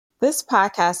This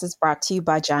podcast is brought to you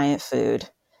by Giant Food.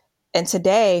 And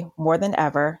today, more than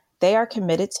ever, they are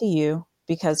committed to you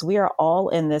because we are all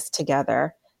in this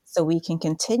together so we can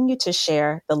continue to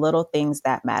share the little things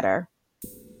that matter.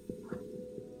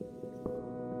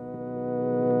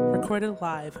 Recorded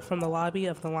live from the lobby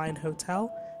of the Line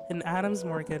Hotel in Adams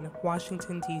Morgan,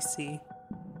 Washington, D.C.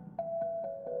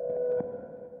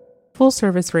 Full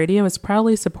Service Radio is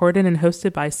proudly supported and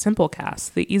hosted by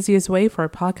Simplecast, the easiest way for a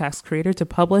podcast creator to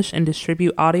publish and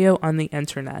distribute audio on the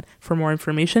internet. For more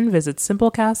information, visit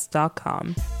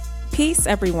simplecast.com. Peace,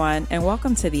 everyone, and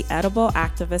welcome to the Edible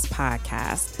Activist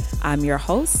Podcast. I'm your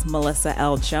host, Melissa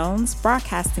L. Jones,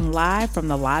 broadcasting live from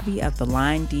the lobby of the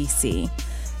Line, D.C.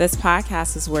 This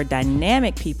podcast is where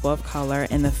dynamic people of color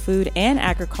in the food and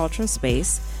agriculture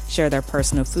space share their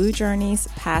personal food journeys,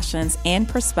 passions, and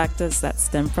perspectives that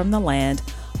stem from the land,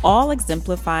 all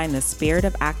exemplifying the spirit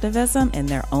of activism in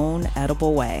their own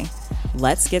edible way.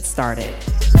 Let's get started.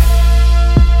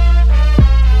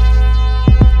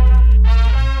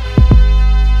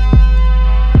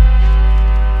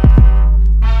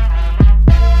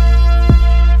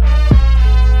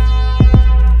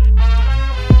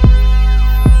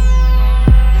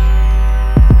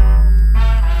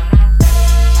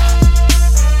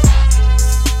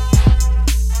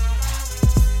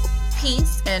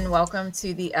 Welcome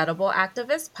to the Edible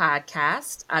Activist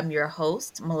Podcast. I'm your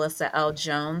host, Melissa L.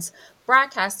 Jones,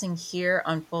 broadcasting here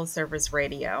on Full Service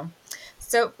Radio.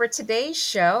 So for today's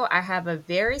show, I have a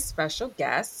very special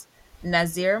guest,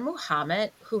 Nazira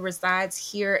Muhammad, who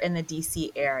resides here in the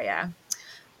DC area.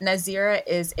 Nazira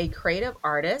is a creative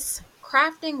artist,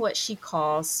 crafting what she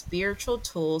calls spiritual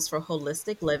tools for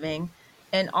holistic living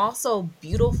and also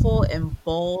beautiful and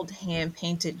bold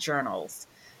hand-painted journals.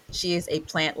 She is a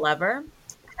plant lover,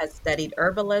 has studied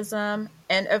herbalism,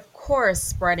 and of course,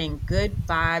 spreading good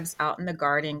vibes out in the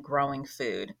garden, growing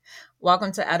food.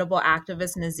 Welcome to Edible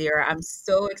Activist, Nazira. I'm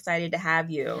so excited to have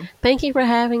you. Thank you for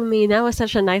having me. That was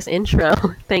such a nice intro.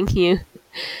 Thank you.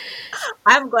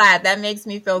 I'm glad. That makes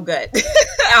me feel good.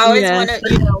 I always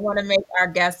want to make our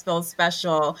guests feel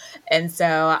special, and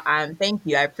so thank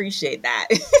you. I appreciate that.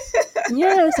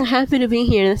 Yes, I'm happy to be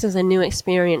here. This is a new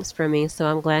experience for me, so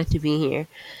I'm glad to be here.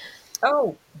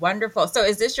 Oh, wonderful. So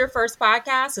is this your first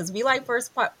podcast? Because we like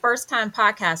first time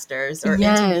podcasters or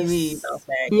interviewees, I'll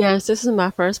say. Yes, this is my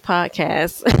first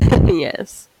podcast.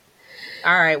 Yes.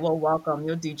 All right. Well, welcome.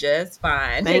 You'll do just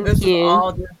fine. Thank this you. is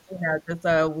all just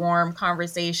a warm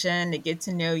conversation to get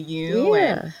to know you.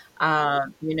 Yeah.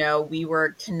 And, we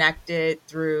were connected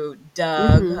through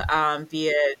Doug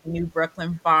via New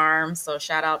Brooklyn Farm. So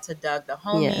shout out to Doug, the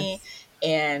homie. Yes.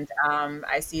 And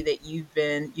I see that you've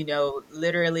been,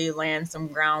 literally laying some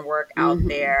groundwork out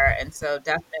there. And so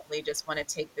definitely just want to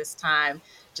take this time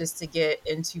just to get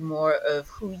into more of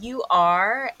who you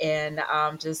are and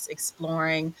just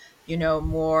exploring,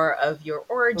 more of your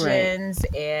origins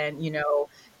and,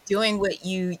 doing what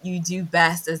you do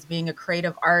best as being a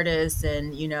creative artist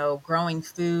and, growing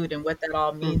food and what that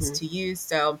all means to you.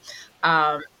 So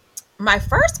my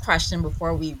first question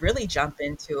before we really jump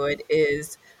into it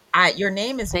is, your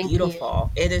name is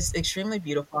beautiful. It is extremely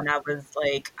beautiful. And I was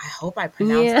like, I hope I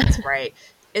pronounced this right.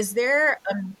 Is there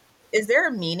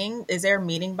a meaning? Is there a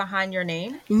meaning behind your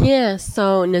name? Yeah.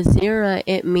 So Nazira,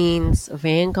 it means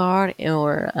vanguard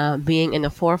or being in the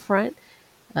forefront.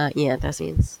 That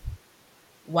means.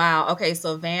 Wow. Okay.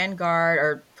 So vanguard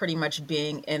or pretty much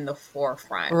being in the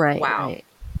forefront. Right. Wow. Right.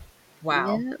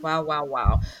 Wow. Yeah.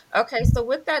 Wow. Okay. So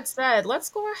with that said, let's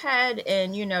go ahead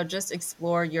and, just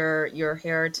explore your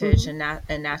heritage and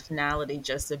nationality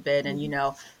just a bit and,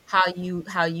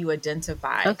 how you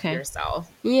identify yourself.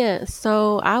 Yeah.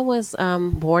 So I was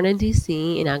born in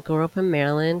DC and I grew up in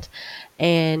Maryland.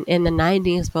 And in the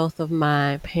 90s, both of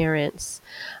my parents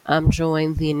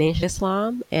joined the Nation of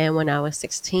Islam. And when I was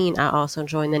 16, I also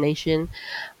joined the Nation.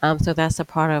 So that's a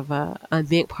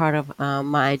big part of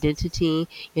my identity,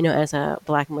 as a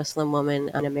Black Muslim woman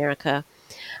in America.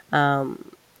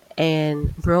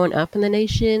 And growing up in the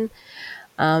Nation,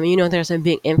 there's a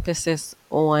big emphasis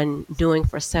on doing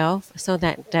for self. So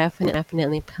that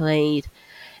definitely played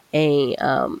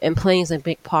and plays a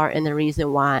big part in the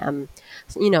reason why I'm,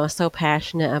 so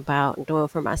passionate about doing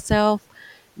for myself,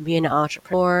 being an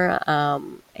entrepreneur,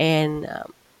 and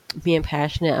being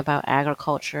passionate about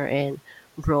agriculture and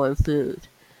growing food.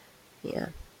 Yeah.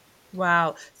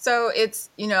 Wow. So it's,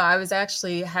 I was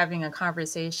actually having a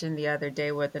conversation the other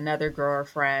day with another grower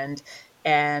friend,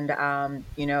 and,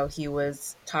 he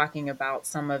was talking about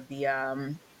some of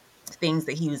the things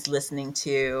that he was listening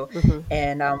to. Hmm.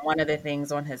 And one of the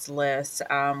things on his list,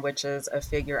 which is a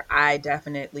figure I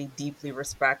definitely deeply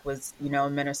respect, was,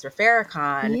 Minister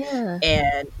Farrakhan. Yeah.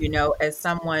 And, as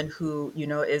someone who,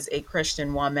 is a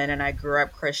Christian woman and I grew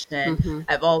up Christian, Hmm.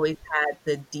 I've always had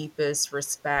the deepest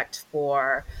respect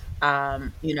for,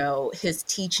 his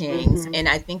teachings. Hmm. And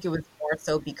I think it was more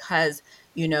so because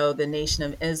the Nation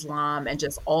of Islam and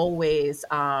just always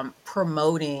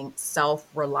promoting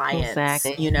self-reliance,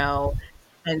 Exactly.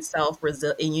 and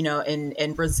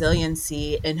and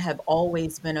resiliency, and have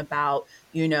always been about,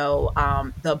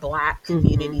 the Black Hmm.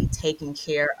 community taking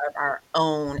care of our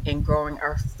own and growing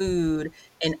our food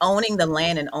and owning the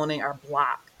land and owning our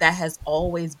block. That has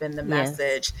always been the Yes.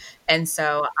 message. And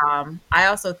so I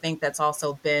also think that's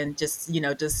also been just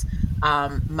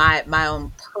my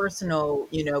own personal,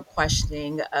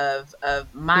 questioning of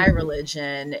my Hmm.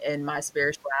 religion and my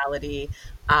spirituality,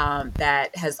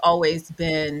 that has always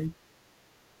been,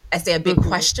 I say, a big Hmm.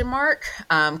 question mark,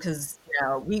 because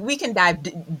we can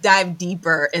dive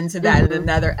deeper into that in Hmm.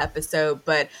 another episode.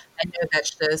 But I know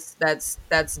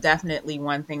that's definitely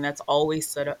one thing that's always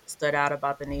stood out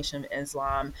about the Nation of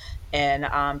Islam, and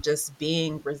just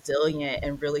being resilient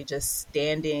and really just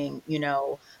standing,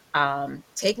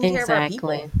 taking care of our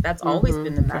Exactly. people. That's always Hmm.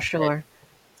 been the For message. sure.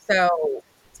 So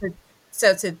to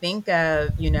to think of,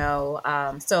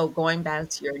 so going back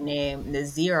to your name,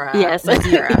 Yes.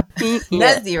 Yeah.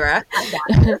 Nazira, I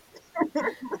got you.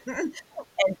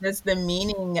 And just the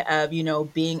meaning of,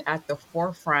 being at the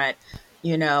forefront,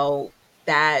 you know,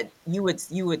 that you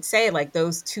would say like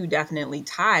those two definitely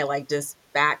tie, like just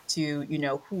back to,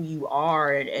 who you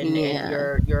are, and Yeah.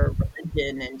 your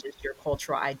religion and just your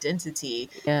cultural identity,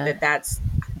 Yeah.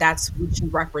 that's what you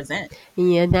represent.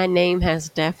 Yeah, that name has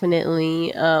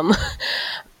definitely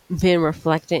been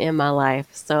reflected in my life.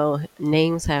 So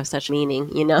names have such meaning,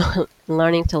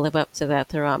 Learning to live up to that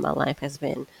throughout my life has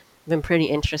been pretty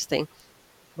interesting.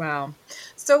 Wow.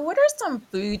 So, what are some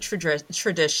food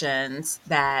traditions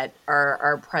that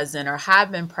are present or have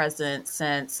been present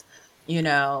since,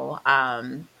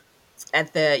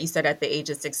 at the you said at the age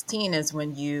of 16 is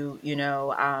when you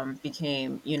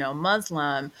became,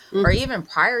 Muslim, or Hmm. even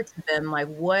prior to them? Like,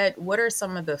 what are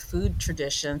some of the food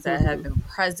traditions that have been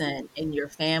present in your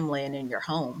family and in your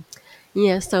home?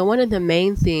 Yeah, so one of the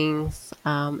main things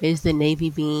is the navy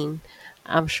bean.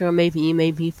 I'm sure maybe you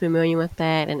may be familiar with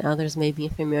that, and others may be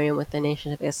familiar with the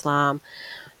Nation of Islam.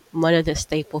 One of the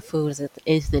staple foods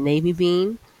is the navy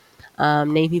bean.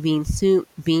 Navy bean soup,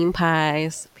 bean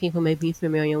pies, people may be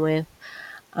familiar with.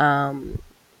 Um,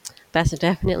 that's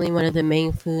definitely one of the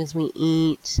main foods we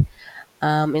eat.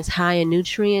 It's high in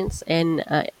nutrients, and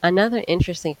another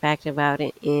interesting fact about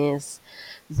it is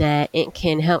that it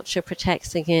can help to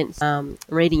protect against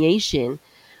radiation,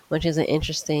 which is an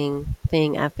interesting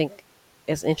thing. I think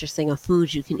it's interesting. A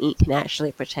food you can eat can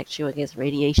actually protect you against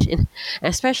radiation,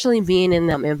 especially being in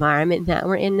the environment that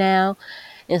we're in now.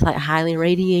 It's like highly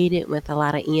radiated with a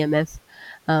lot of EMF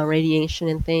radiation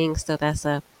and things. So that's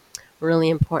a really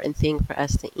important thing for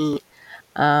us to eat.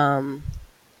 Um,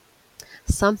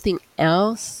 Something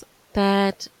else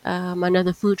that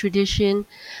another food tradition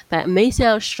that may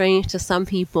sound strange to some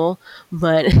people,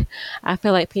 but I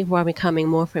feel like people are becoming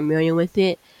more familiar with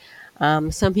it.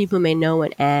 Some people may know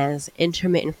it as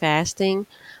intermittent fasting,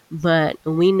 but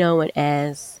we know it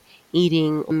as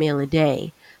eating a meal a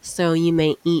day. So you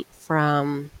may eat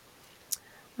from,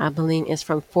 I believe it's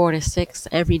from 4 to 6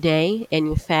 every day, and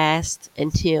you fast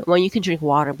until, well, you can drink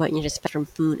water, but you just fast from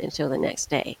food until the next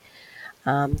day.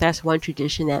 That's one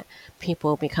tradition that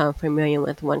people become familiar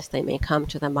with once they may come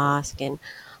to the mosque and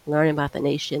learn about the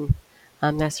nation.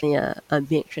 That's really a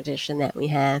big tradition that we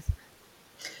have.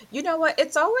 You know what?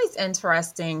 It's always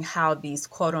interesting how these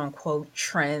quote unquote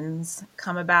trends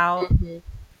come about. Hmm.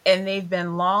 And they've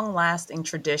been long lasting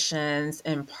traditions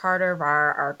and part of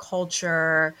our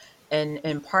culture,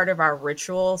 and part of our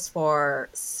rituals for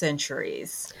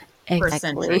centuries. For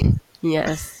Exactly. centuries.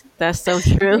 Yes, that's so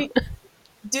true. Do,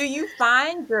 do you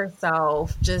find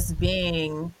yourself just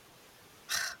being,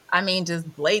 I mean,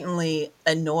 just blatantly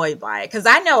annoyed by it? Because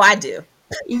I know I do.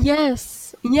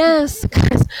 Yes, yes.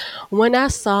 'Cause when I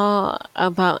saw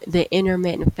about the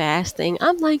intermittent fasting,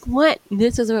 I'm like, what?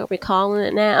 This is what we're calling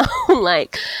it now?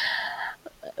 Like,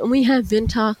 we have been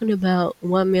talking about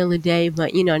one meal a day,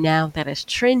 but now that it's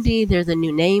trendy, there's a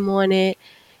new name on it.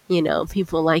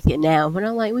 People like it now. But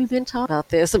I'm like, we've been talking about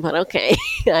this, but okay,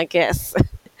 I guess.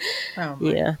 Oh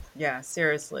my, Yeah. yeah,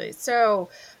 seriously. So,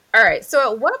 all right.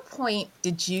 So, at what point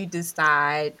did you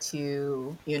decide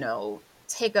to,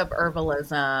 take up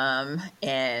herbalism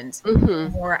and Hmm.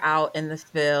 more out in the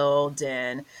field.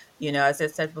 And, as I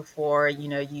said before,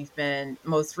 you've been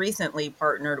most recently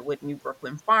partnered with New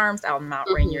Brooklyn Farms out in Mount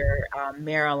Hmm. Rainier,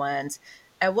 Maryland.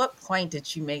 At what point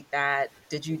did you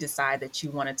decide that you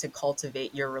wanted to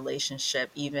cultivate your relationship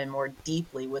even more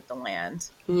deeply with the land?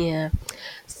 Yeah.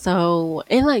 So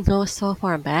it like goes so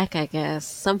far back, I guess.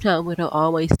 Sometimes we don't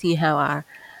always see how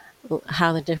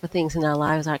the different things in our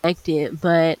lives are connected,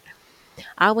 but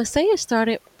I would say it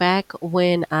started back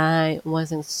when I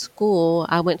was in school.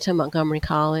 I went to Montgomery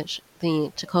College,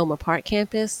 the Tacoma Park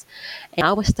campus, and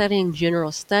I was studying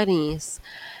general studies,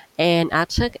 and I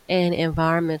took an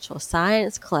environmental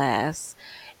science class,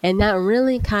 and that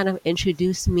really kind of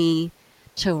introduced me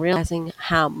to realizing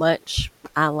how much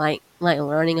I like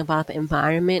learning about the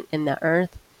environment and the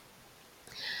earth.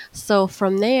 So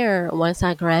from there, once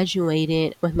I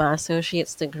graduated with my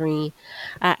associate's degree,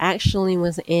 I actually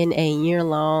was in a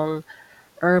year-long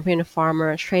urban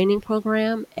farmer training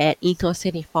program at Eco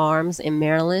City Farms in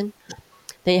Maryland.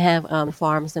 They have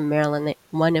farms in Maryland,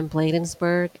 one in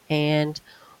Bladensburg and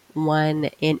one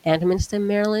in Edmonston,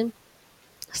 Maryland.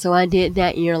 So I did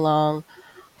that year long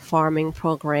farming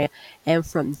program. And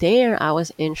from there, I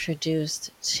was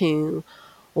introduced to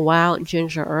Wild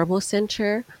Ginger Herbal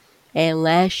Center. And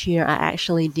last year, I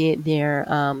actually did their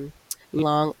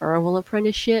long herbal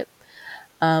apprenticeship.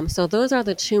 So those are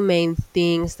the two main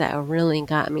things that really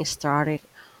got me started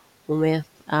with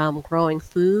growing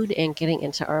food and getting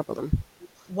into herbalism.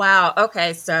 Wow.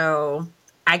 Okay. So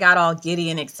I got all giddy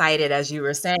and excited as you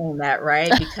were saying that,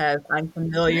 right? Because I'm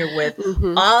familiar with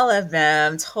Hmm. all of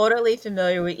them, totally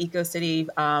familiar with Eco City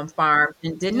Farm,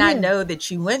 and did not Yeah. know that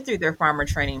you went through their farmer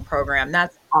training program.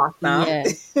 That's awesome.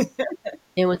 Yes.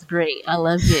 It was great. I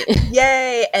loved it.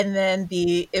 Yay. And then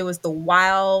it was the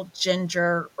Wild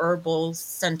Ginger Herbal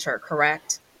Center,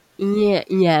 correct? Yeah,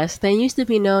 yes. They used to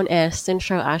be known as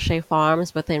Central Ashe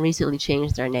Farms, but they recently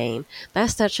changed their name.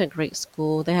 That's such a great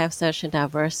school. They have such a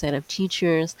diverse set of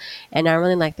teachers, and I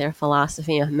really like their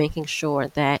philosophy of making sure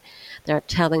that they're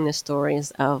telling the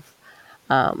stories of,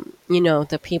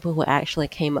 the people who actually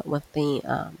came up with the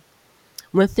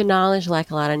knowledge,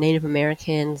 like a lot of Native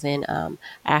Americans and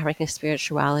African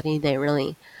spirituality. They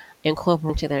really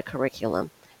incorporate into their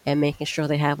curriculum and making sure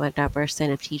they have a diverse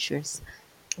set of teachers.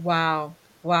 Wow.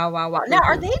 Wow, wow, wow. Now,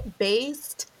 are Hmm. they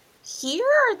based here?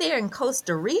 Or are they in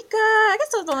Costa Rica? I guess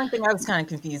that's the only thing I was kind of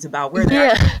confused about where they're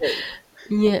Yeah. actually based.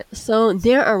 Yeah, so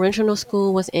their original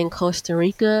school was in Costa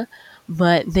Rica,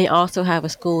 but they also have a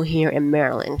school here in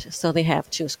Maryland. So they have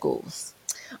two schools.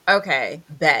 Okay,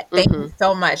 bet. Thank you Hmm.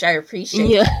 so much. I appreciate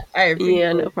Yeah, I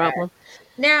yeah, no appreciate that. problem.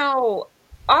 Now,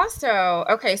 also,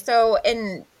 okay, so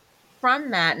and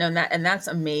from that, no, that and that's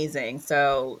amazing.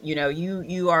 So,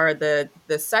 you are the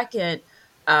second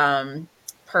um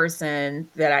person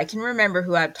that I can remember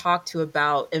who I've talked to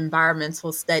about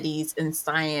environmental studies and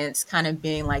science kind of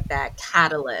being like that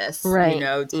catalyst, Right,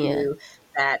 yeah, to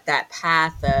that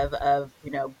path of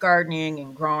gardening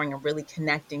and growing and really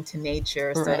connecting to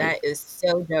nature. So right. that is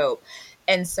so dope.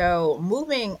 And so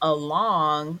moving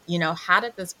along, how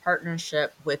did this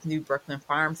partnership with New Brooklyn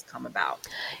Farms come about?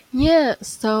 Yeah,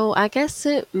 so I guess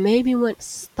it maybe went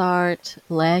start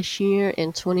last year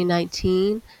in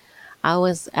 2019. I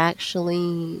was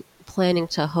actually planning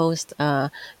to host a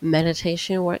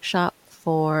meditation workshop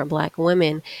for Black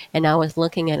women, and I was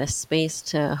looking at a space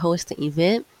to host the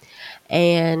event.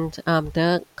 And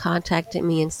Doug contacted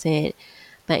me and said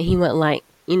that he would like,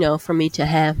 for me to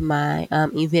have my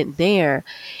event there.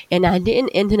 And I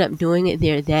didn't ended up doing it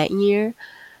there that year,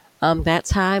 that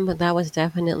time, but that was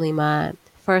definitely my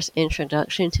first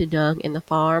introduction to Doug and the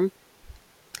farm.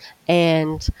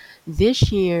 And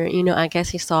this year, I guess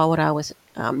he saw what I was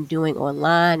doing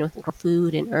online with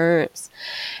food and herbs.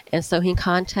 And so he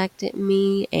contacted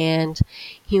me and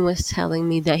he was telling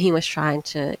me that he was trying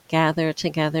to gather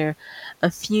together a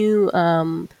few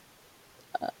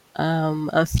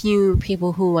a few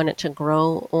people who wanted to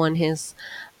grow on his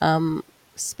um,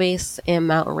 space in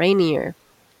Mount Rainier.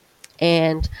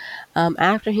 And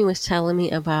after he was telling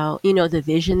me about, the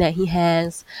vision that he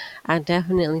has, I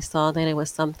definitely saw that it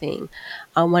was something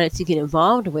I wanted to get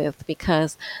involved with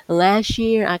because last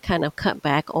year I kind of cut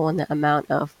back on the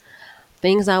amount of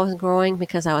things I was growing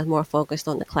because I was more focused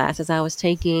on the classes I was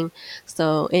taking.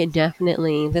 So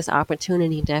this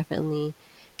opportunity definitely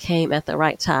came at the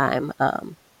right time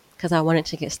because I wanted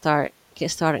to get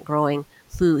started growing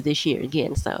food this year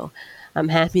again. So I'm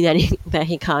happy that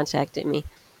he contacted me.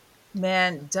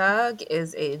 Man, Doug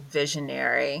is a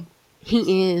visionary.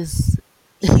 He is.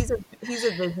 He's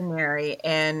a visionary,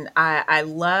 and I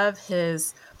love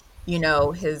his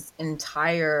his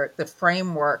entire the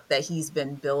framework that he's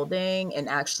been building and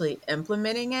actually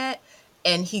implementing it.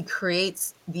 And he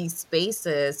creates these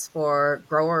spaces for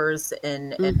growers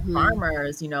and Mm-hmm.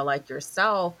 farmers, like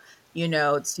yourself,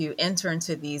 to enter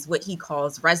into these what he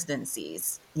calls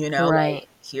residencies, like Right.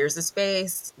 here's a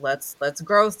space, let's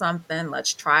grow something,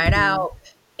 let's try it Mm-hmm. out.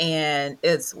 And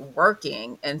it's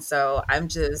working. And so I'm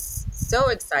just so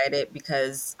excited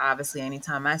because obviously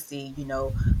anytime I see,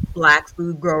 Black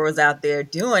food growers out there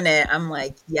doing it, I'm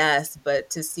like, yes. But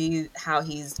to see how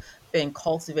he's been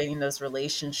cultivating those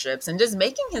relationships and just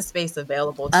making his space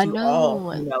available I to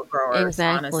all, know. growers,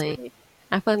 Exactly. honestly,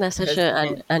 I feel that's such has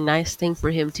been a nice thing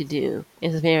for him to do.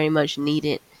 It's very much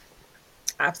needed.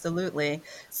 absolutely.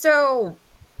 So,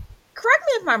 correct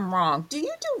me if I'm wrong. Do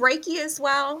you do Reiki as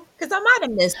well? Because I might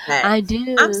have missed that. I I'm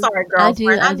do. sorry,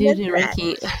 girlfriend. I I do missed do that.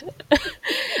 Reiki.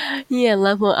 Yeah,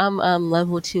 level I'm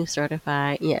level 2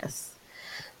 certified. Yes.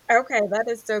 Okay, that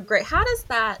is so great. How does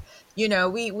that,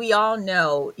 we all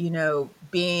know,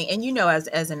 being and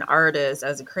as an artist,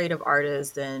 as a creative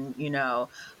artist and,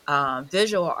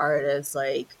 visual artist,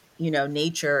 like,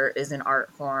 nature is an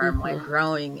art form, like Mhm.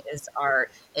 growing is art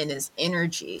and it's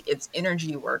energy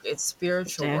work, it's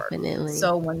spiritual work. Definitely.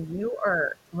 So when you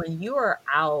are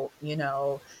out,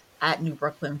 at New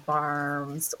Brooklyn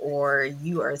Farms or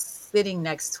you are sitting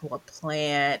next to a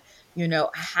plant,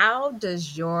 how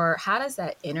does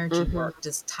that energy Mhm. work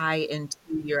just tie into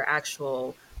your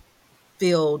actual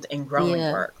field and growing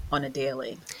Yeah. work on a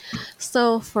daily?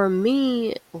 So for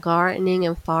me, gardening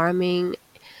and farming,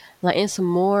 like it's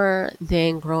more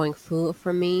than growing food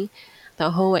for me.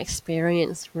 The whole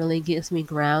experience really gets me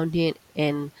grounded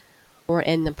and more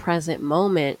in the present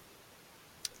moment.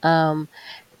 Um,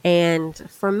 and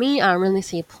for me, I really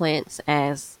see plants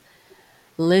as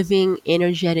living,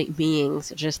 energetic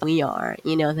beings, just we are.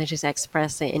 They just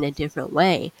express it in a different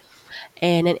way.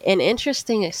 And an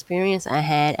interesting experience I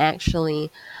had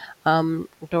actually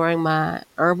during my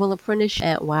herbal apprenticeship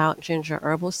at Wild Ginger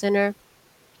Herbal Center.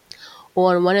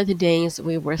 On one of the days,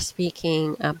 we were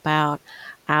speaking about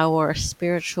our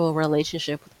spiritual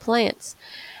relationship with plants.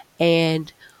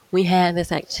 And we had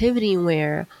this activity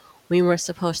where we were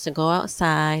supposed to go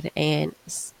outside and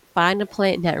find a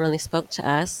plant that really spoke to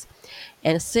us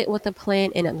and sit with the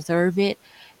plant and observe it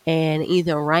and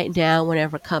either write down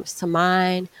whatever comes to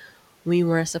mind. We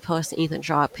were supposed to either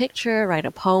draw a picture, write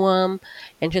a poem,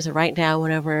 and just write down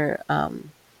whatever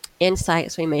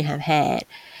insights we may have had.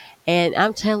 And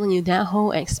I'm telling you, that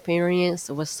whole experience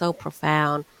was so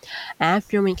profound.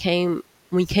 After we came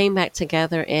back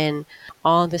together and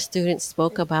all the students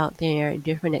spoke about their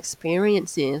different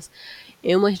experiences.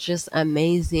 It was just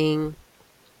amazing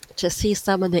to see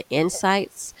some of the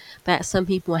insights that some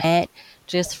people had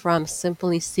just from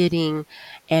simply sitting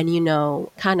and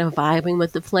kind of vibing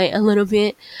with the plant a little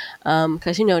bit,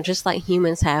 because just like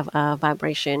humans have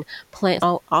vibration, plants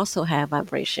also have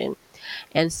vibration.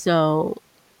 And so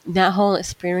that whole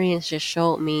experience just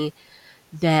showed me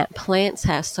that plants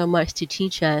have so much to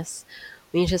teach us.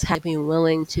 We just have to be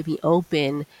willing to be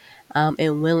open,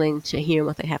 and willing to hear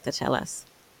what they have to tell us.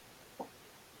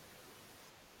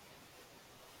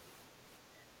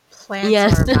 Plants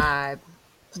Yes, are a vibe.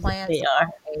 Plants they are. are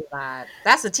a vibe.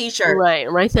 That's a t-shirt.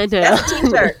 Right, write that down. That's a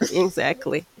t-shirt.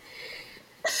 Exactly.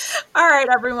 All right,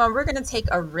 everyone, we're going to take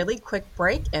a really quick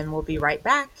break and we'll be right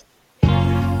back.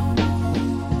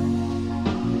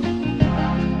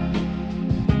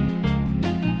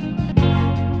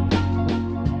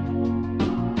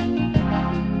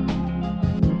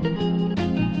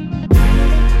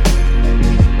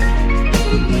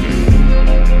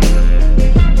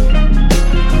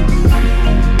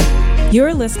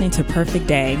 You're listening to Perfect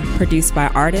Day, produced by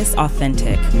Artists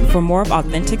Authentic. For more of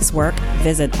Authentic's work,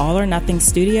 visit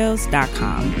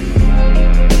allornothingstudios.com.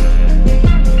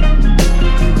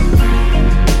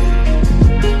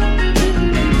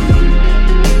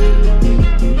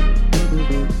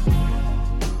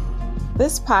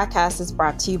 This podcast is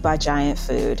brought to you by Giant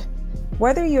Food.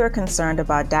 Whether you are concerned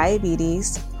about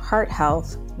diabetes, heart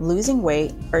health, losing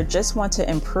weight, or just want to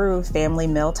improve family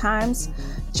meal times,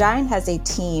 Giant has a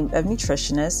team of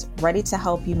nutritionists ready to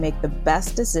help you make the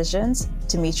best decisions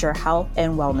to meet your health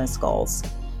and wellness goals.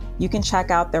 You can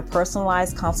check out their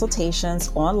personalized consultations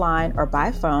online or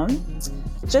by phone.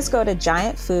 Just go to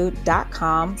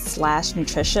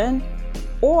giantfood.com/nutrition,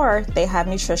 or they have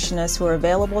nutritionists who are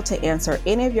available to answer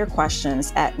any of your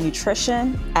questions at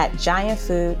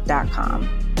nutrition@giantfood.com.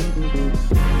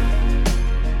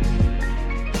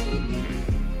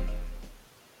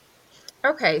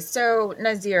 Okay, so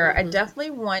Nazir, I Hmm. definitely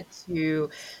want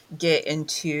to get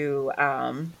into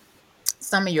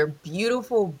some of your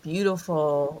beautiful,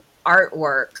 beautiful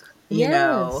artwork,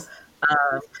 Yes.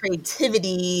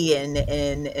 creativity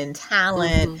and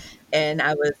talent. Mm-hmm. And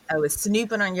I was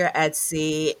snooping on your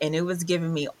Etsy, and it was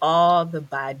giving me all the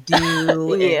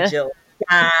Badu and Yeah. Jill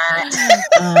Scott.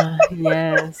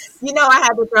 Yes. I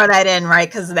had to throw that in, right?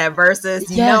 Because of that versus.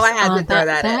 I Yes. had to throw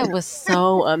that That in. was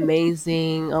so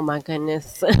amazing. Oh my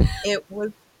goodness. It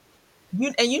was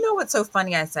and what's so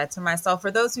funny? I said to myself,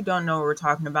 for those who don't know what we're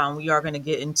talking about, and we are going to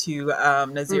get into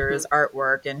Hmm. Nazira's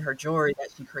artwork and her jewelry that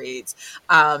she creates.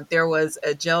 There was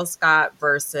a Jill Scott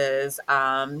versus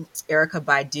Erica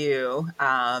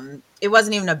Baidu. It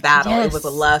wasn't even a battle; it was a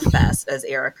Yes. love fest, as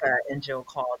Erica and Jill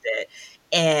called it.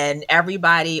 And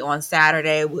everybody on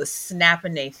Saturday was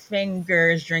snapping their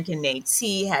fingers, drinking their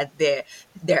tea, had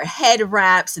their head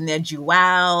wraps and their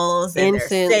jewels and their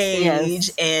Incense. sage,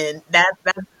 Yes. and that's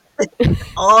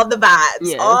all Yes. the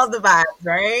vibes,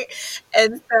 right?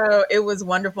 And so it was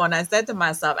wonderful. And I said to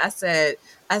myself, I said,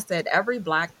 every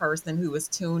Black person who was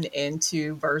tuned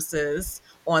into Versus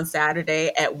on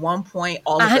Saturday, at one point,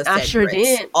 all of us I said sure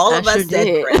grits. did. All I of sure us said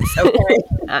did. grits. Okay.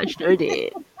 I sure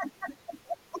did.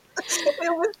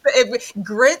 If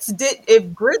grits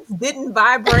didn't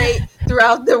vibrate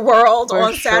throughout the world For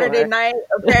on Saturday sure. night,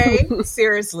 okay,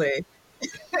 seriously.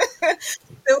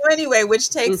 So anyway, which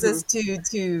takes Hmm. us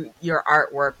to your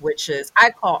artwork, which is,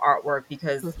 I call artwork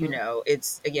because Hmm.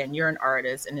 it's, again, you're an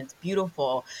artist and it's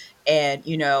beautiful. And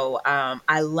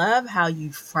I love how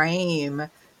you frame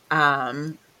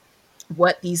um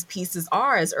what these pieces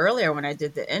are. As earlier when I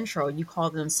did the intro, you call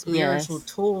them spiritual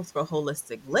Yes. tools for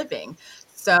holistic living.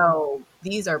 So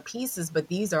these are pieces, but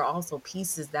these are also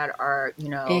pieces that are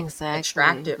Exactly.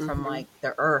 extracted from, Hmm. like,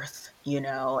 the earth,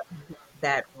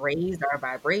 that raise our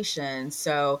vibration.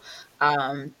 So,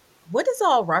 what does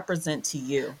all represent to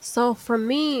you? So for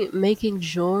me, making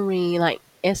jewelry, like,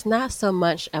 it's not so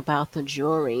much about the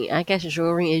jewelry. I guess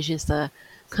jewelry is just a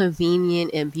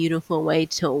convenient and beautiful way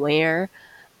to wear,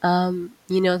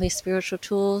 these spiritual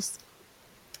tools.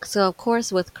 So of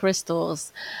course with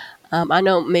crystals, I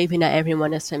know maybe not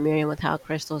everyone is familiar with how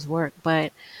crystals work,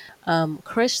 but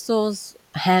crystals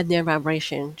have their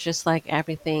vibration just like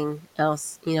everything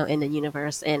else, in the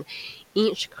universe. And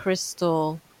each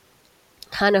crystal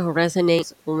kind of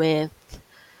resonates with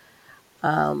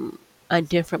a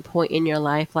different point in your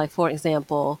life. Like, for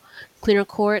example, clear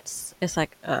quartz is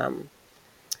like,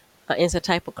 it's a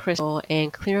type of crystal,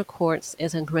 and clear quartz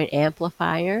is a great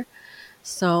amplifier.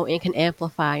 So it can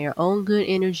amplify your own good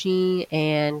energy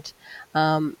and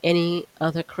any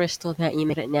other crystal that you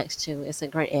make it next to. It's a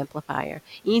great amplifier.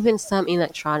 Even some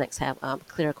electronics have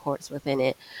clear quartz within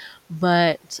it.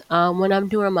 But when I'm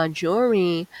doing my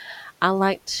jewelry, I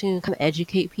like to kind of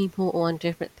educate people on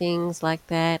different things like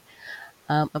that,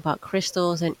 about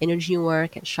crystals and energy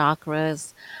work and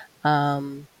chakras.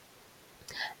 Um,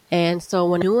 and so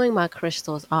when doing my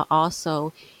crystals, I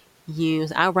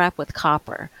wrap with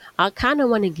copper. I kind of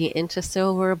want to get into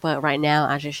silver, but right now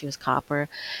I just use copper.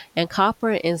 And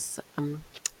copper is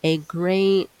a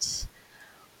great,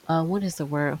 what is the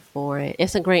word for it?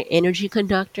 It's a great energy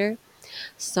conductor.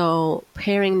 So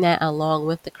pairing that along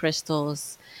with the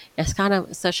crystals, it's kind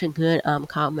of such a good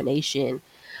combination.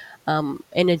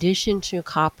 In addition to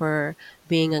copper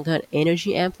being a good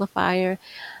energy amplifier,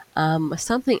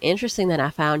 something interesting that I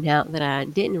found out that I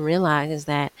didn't realize is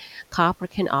that copper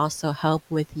can also help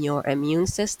with your immune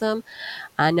system.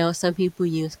 I know some people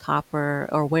use copper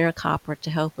or wear copper to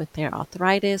help with their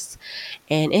arthritis,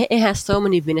 and it has so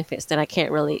many benefits that I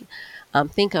can't really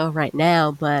think of right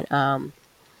now. But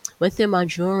within my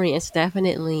jewelry, it's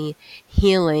definitely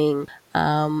healing.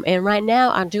 And right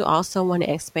now, I do also want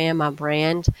to expand my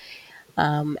brand,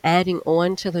 adding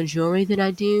on to the jewelry that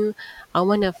I do. I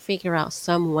want to figure out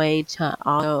some way to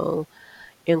also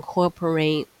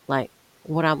incorporate, like,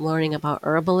 what I'm learning about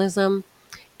herbalism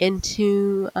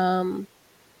into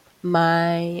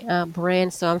my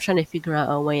brand. So I'm trying to figure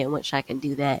out a way in which I can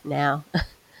do that now.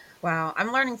 Wow,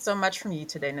 I'm learning so much from you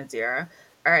today, Nazira.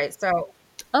 All right, so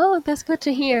Oh, that's good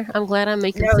to hear. I'm glad I'm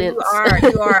making no, you sense. are,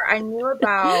 you are. I knew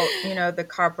about the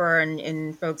copper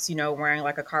and folks wearing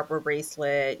like a copper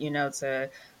bracelet, for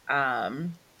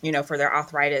their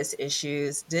arthritis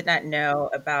issues. Did not know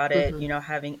about it, Hmm.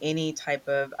 having any type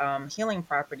of healing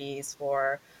properties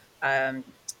for um,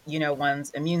 one's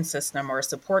immune system or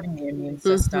supporting the immune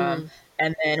system. Hmm.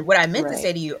 And then what I meant to Right.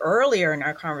 say to you earlier in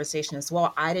our conversation as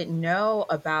well, I didn't know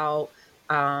about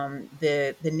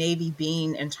the Navy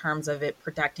being, in terms of it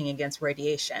protecting against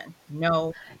radiation.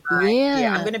 No idea. I'm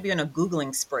Yeah. going to be on a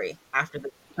Googling spree after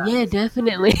this. Yeah,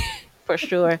 definitely. For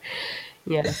sure.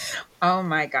 Yes. Oh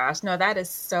my gosh. No, that is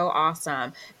so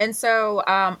awesome. And so,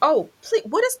 please,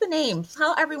 what is the name?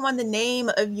 Tell everyone the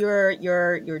name of your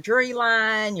jewelry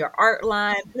line, your art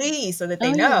line, please, so that they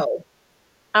Oh yeah. know.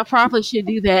 I probably should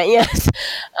do that. Yes.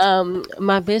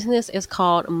 My business is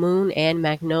called Moon and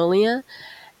Magnolia.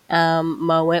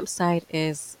 My website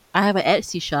is, I have an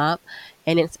Etsy shop,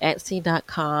 and it's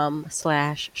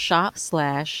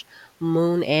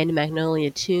etsy.com/shop/moon and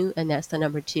magnolia 2, and that's the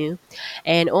number 2.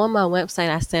 And on my website,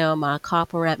 I sell my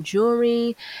copper wrap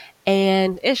jewelry,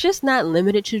 and it's just not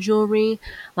limited to jewelry.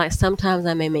 Like sometimes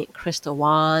I may make crystal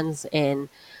wands and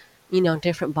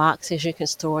different boxes you can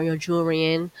store your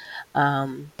jewelry in.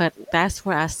 But that's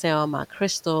where I sell my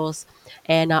crystals.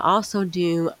 And I also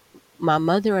do, my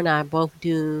mother and I both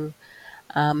do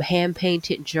hand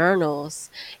painted journals.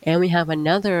 And we have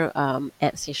another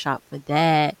Etsy shop for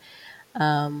that.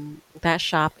 That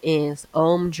shop is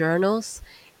Om Journals.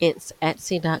 It's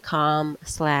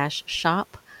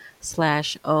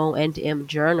etsy.com/shop/O&M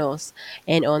Journals.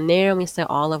 And on there, we sell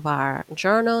all of our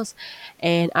journals.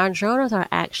 And our journals are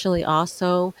actually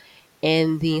also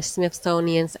in the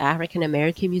Smithsonian's African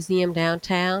American Museum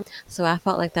downtown. So I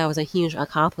felt like that was a huge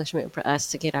accomplishment for us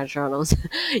to get our journals,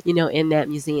 in that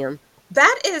museum.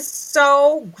 That is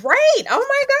so great. Oh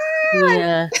my God.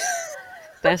 Yeah.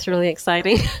 That's really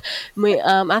exciting.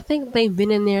 I think they've been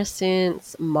in there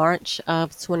since March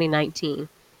of 2019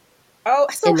 Oh,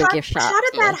 so in the gift shop. how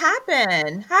did Yeah. that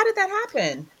happen? How did that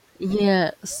happen?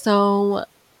 Yeah. So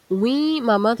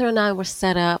my mother and I were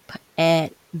set up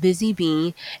at Busy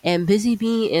Bee, and Busy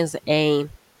Bee is a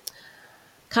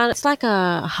it's like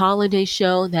a holiday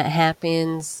show that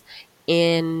happens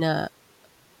in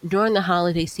during the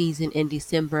holiday season in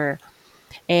December.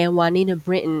 And Juanita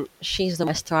Britton, she's the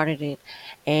one that started it.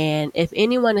 And if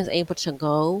anyone is able to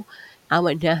go, I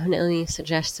would definitely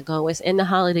suggest to go. It's in the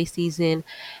holiday season,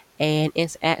 and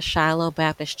it's at Shiloh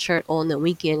Baptist Church on the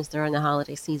weekends during the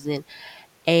holiday season.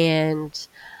 And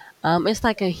it's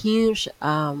like a huge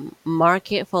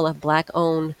market full of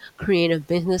Black-owned creative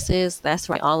businesses. That's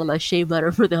right, all of my shea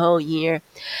butter for the whole year.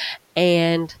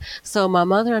 And so my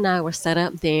mother and I were set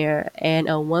up there, and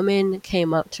a woman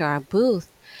came up to our booth,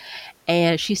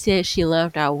 and she said she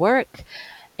loved our work,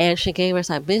 and she gave us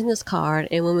our business card.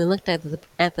 And when we looked at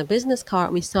the business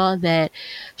card, we saw that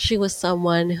she was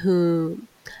someone who,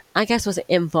 I guess, was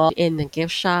involved in the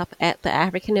gift shop at the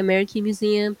African American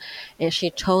Museum. And she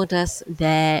told us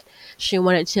that she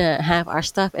wanted to have our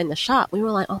stuff in the shop. We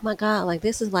were like, oh my God, like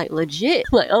this is like legit.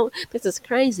 Like, oh, this is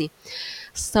crazy.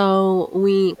 So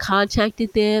we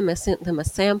contacted them and sent them a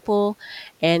sample,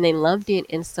 and they loved it.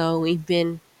 And so we've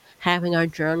been having our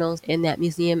journals in that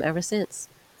museum ever since.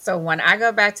 So when I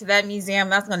go back to that museum,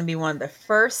 that's going to be one of the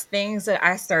first things that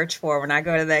I search for when I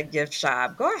go to that gift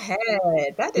shop. Go ahead.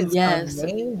 That is Yes,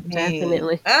 amazing.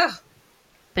 definitely. Oh, that is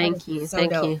Thank you. so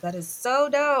Thank dope. you. That is so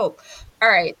dope. All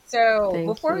right. So Thank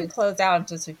before we you. close out in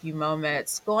just a few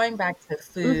moments, going back to Mhm.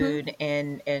 food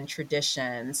and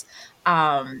traditions,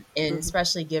 and Mhm.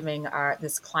 especially giving our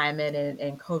this climate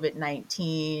and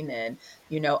COVID-19 and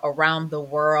around the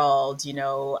world,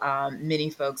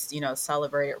 many folks,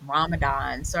 celebrated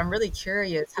Ramadan. So I'm really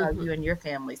curious how Mhm. you and your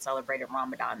family celebrated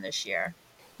Ramadan this year.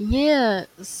 Yeah.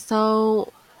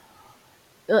 So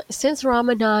since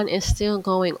Ramadan is still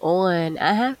going on,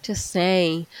 I have to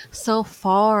say, so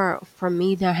far for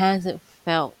me, there hasn't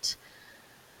felt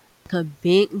a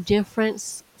big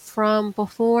difference from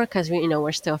before, because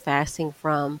we're still fasting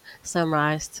from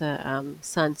sunrise to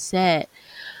sunset.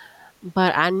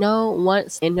 But I know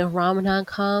once end of Ramadan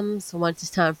comes, once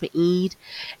it's time for Eid,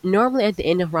 normally at the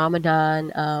end of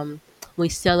Ramadan, we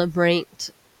celebrate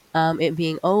it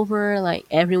being over. Like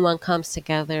everyone comes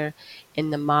together in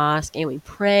the mosque and we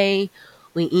pray.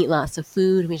 We eat lots of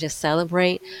food. We just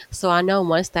celebrate. So I know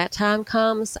once that time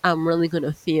comes, I'm really going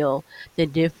to feel the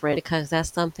difference, because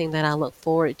that's something that I look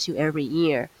forward to every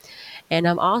year. And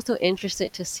I'm also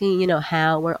interested to see,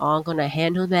 how we're all going to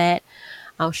handle that.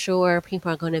 I'm sure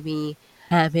people are going to be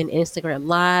having Instagram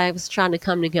lives, trying to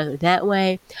come together that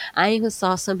way. I even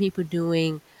saw some people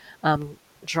doing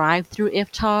drive-through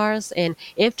iftars, and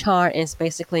iftar is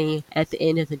basically at the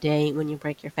end of the day when you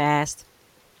break your fast.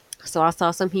 So I saw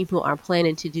some people are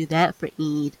planning to do that for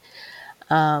Eid.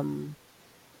 Um,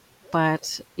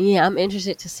 but yeah, I'm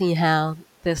interested to see how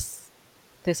this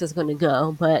is going to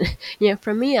go. But yeah,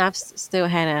 for me, I've still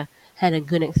had a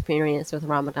good experience with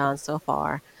Ramadan so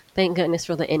far. Thank goodness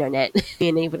for the internet,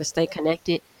 being able to stay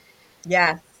connected.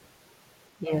 Yes.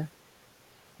 Yeah.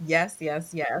 Yes,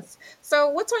 yes, yes. So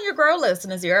what's on your grow list,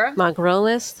 Nazira? My grow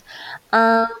list.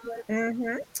 Um,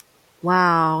 Mm-hmm.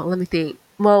 wow. Let me think.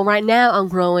 Well, right now I'm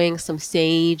growing some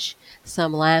sage,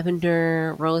 some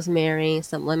lavender, rosemary,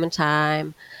 some lemon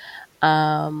thyme.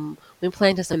 We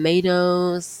planted some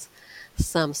tomatoes,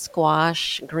 some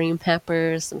squash, green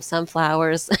peppers, some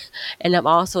sunflowers, and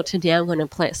today I'm going to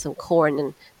plant some corn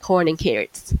and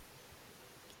carrots.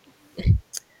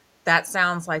 That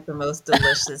sounds like the most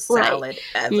delicious Right. salad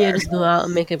Yeah, ever. just go out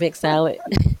and make a big salad.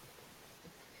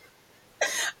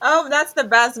 Oh, that's the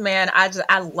best, man.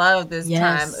 I love this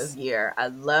time of Yes. year. I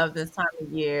love this time of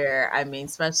year. I mean,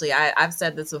 especially I've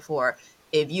said this before.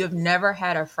 If you have never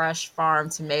had a fresh farm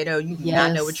tomato, you do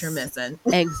not know what you're Yes. missing.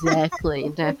 Exactly.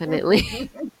 Definitely.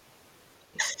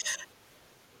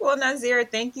 Well, Nazir,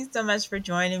 thank you so much for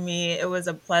joining me. It was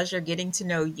a pleasure getting to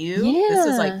know you. This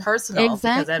is like Yeah. personal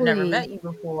because I've never met Exactly. you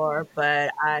before, but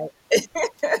I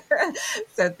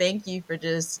so thank you for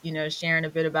just, sharing a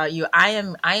bit about you. I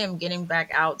am getting back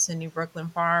out to New Brooklyn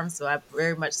Farm, so I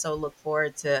very much so look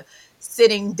forward to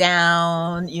sitting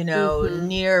down, Mhm.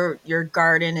 near your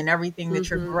garden and everything that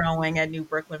you're Mhm. growing at New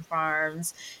Brooklyn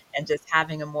Farms and just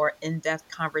having a more in-depth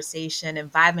conversation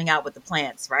and vibing out with the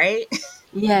plants, right?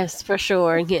 Yes, for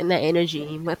sure. Getting that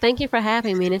energy. But thank you for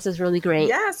having me. This is really great.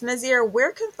 Yes, Nazir,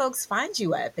 where can folks find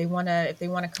you at if they want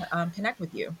to connect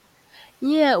with you?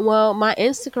 Yeah, well, my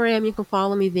Instagram, you can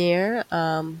follow me there.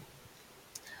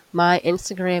 My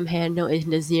Instagram handle is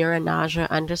Nazira Naja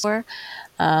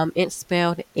 _ it's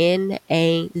spelled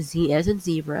Nazah as in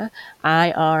zebra,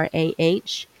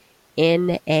 IRAHNAJAH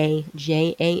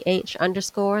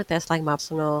 _ That's like my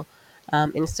personal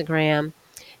Instagram.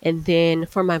 And then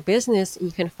for my business,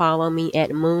 you can follow me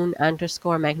at moon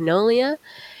 _ Magnolia.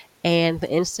 And the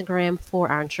Instagram for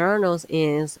our journals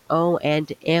is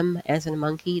O&M as in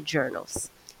monkey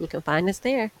journals. You can find us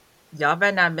there. Y'all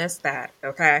better not miss that,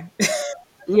 okay?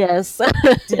 Yes.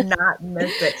 Do not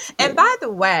miss it. And by the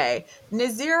way,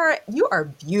 Nazira, you are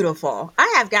beautiful.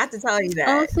 I have got to tell you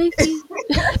Oh, that. thank you.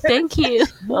 Thank you.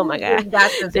 Oh my You God. just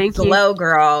got this Thank you. glow,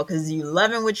 girl, because you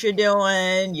loving what you're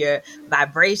doing. Your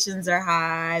vibrations are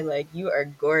high. Like, you are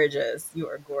gorgeous. You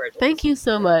are gorgeous. Thank you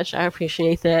so much. I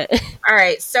appreciate that. All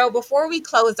right. So before we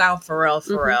close out for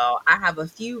Hmm. real, I have a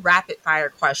few rapid fire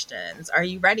questions. Are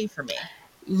you ready for me?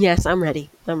 Yes, I'm ready.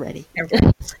 I'm ready. Okay.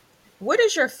 What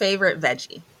is your favorite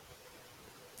veggie?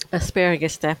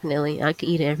 Asparagus, definitely. I could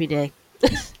eat it every day.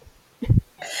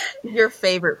 Your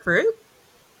favorite fruit?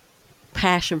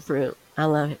 Passion fruit. I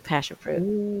love it. Passion fruit.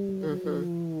 Hmm.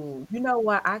 Ooh, you know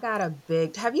what? I got a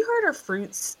big. Have you heard of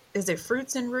fruits? Is it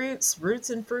Fruits and Roots? Roots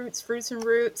and Fruits? Fruits and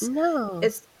Roots? No.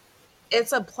 It's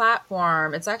it's a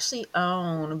platform. It's actually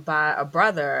owned by a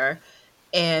brother,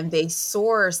 and they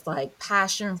source like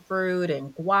passion fruit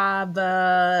and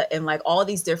guava and like all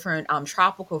these different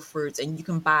tropical fruits, and you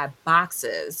can buy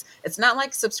boxes. It's not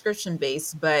like subscription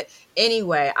based, but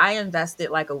anyway, I invested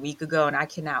like a week ago and I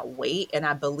cannot wait, and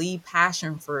I believe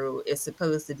passion fruit is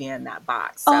supposed to be in that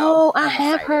box, so Oh, I I'm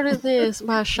have excited. heard of this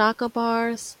by Shaka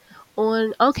Bars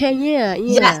on. Okay, yeah,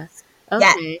 Yes, yeah.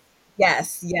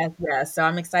 yes, Okay. yes, so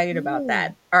I'm excited about Yeah.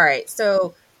 that. All right,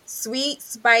 so sweet,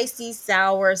 spicy,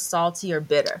 sour, salty, or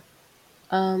bitter?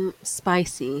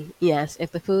 Spicy. Yes.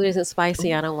 If the food isn't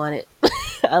spicy, I Ooh. don't want it.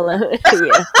 I love it.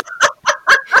 Yeah.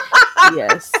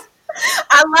 Yes.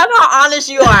 I love how honest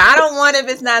you are. I don't want if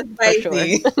it's not For sure.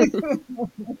 spicy.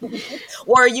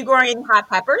 Or are you growing any hot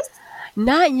peppers?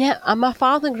 Not yet. My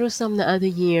father grew some the other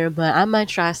year, but I might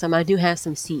try some. I do have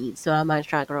some seeds, so I might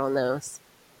try growing those.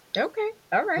 Okay.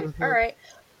 All right. All Hmm. right.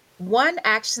 One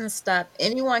action step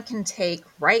anyone can take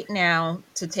right now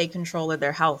to take control of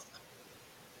their health.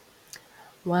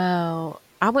 Wow.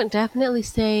 I would definitely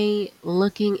say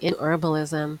looking in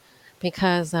herbalism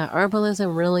because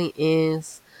herbalism really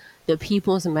is the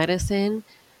people's medicine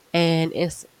and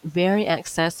it's very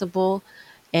accessible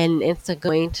and it's a good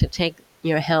way to take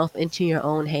your health into your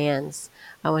own hands.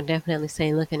 I would definitely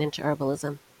say looking into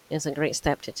herbalism is a great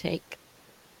step to take.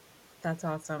 That's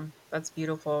awesome. That's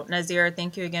beautiful. Nazira,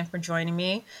 thank you again for joining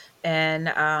me. And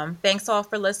thanks all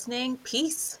for listening.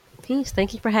 Peace. Peace.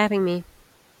 Thank you for having me.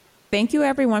 Thank you,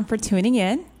 everyone, for tuning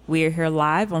in. We are here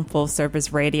live on Full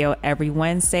Service Radio every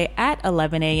Wednesday at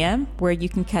 11 a.m., where you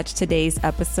can catch today's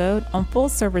episode on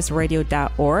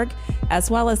fullserviceradio.org,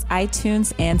 as well as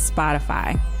iTunes and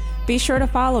Spotify. Be sure to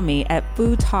follow me at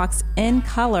Food Talks in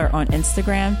Color on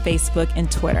Instagram, Facebook, and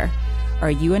Twitter.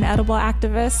 Are you an edible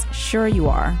activist? Sure you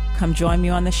are. Come join me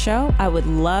on the show. I would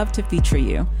love to feature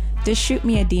you. Just shoot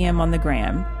me a DM on the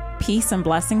gram. Peace and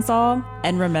blessings all.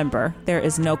 And remember, there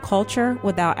is no culture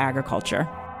without agriculture.